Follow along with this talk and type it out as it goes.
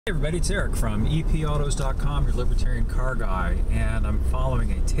Hey everybody, it's Eric from epautos.com, your Libertarian car guy, and I'm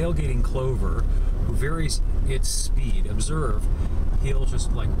following a tailgating Clover who varies its speed. Observe, he'll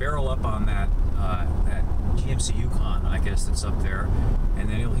just like barrel up on that GMC Yukon, I guess, that's up there, and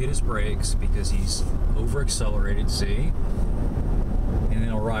then he'll hit his brakes because he's over-accelerated, see? And then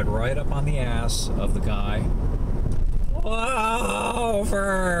he'll ride right up on the ass of the guy.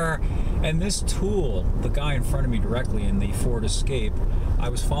 Clover! And this tool, the guy in front of me directly in the Ford Escape, I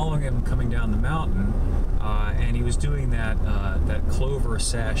was following him coming down the mountain, and he was doing that Clover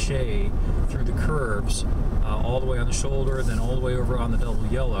sachet through the curves, all the way on the shoulder, then all the way over on the double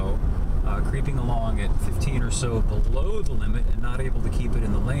yellow, creeping along at 15 or so below the limit and not able to keep it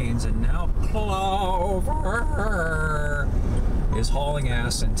in the lanes, and now Clover is hauling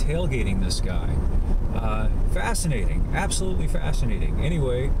ass and tailgating this guy. Fascinating, absolutely fascinating.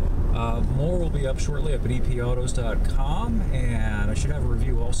 Anyway, more will be up shortly up at epautos.com, and I should have a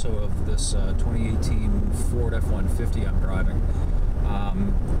review also of this 2018 Ford F-150 I'm driving.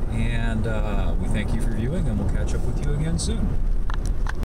 We thank you for viewing, and we'll catch up with you again soon.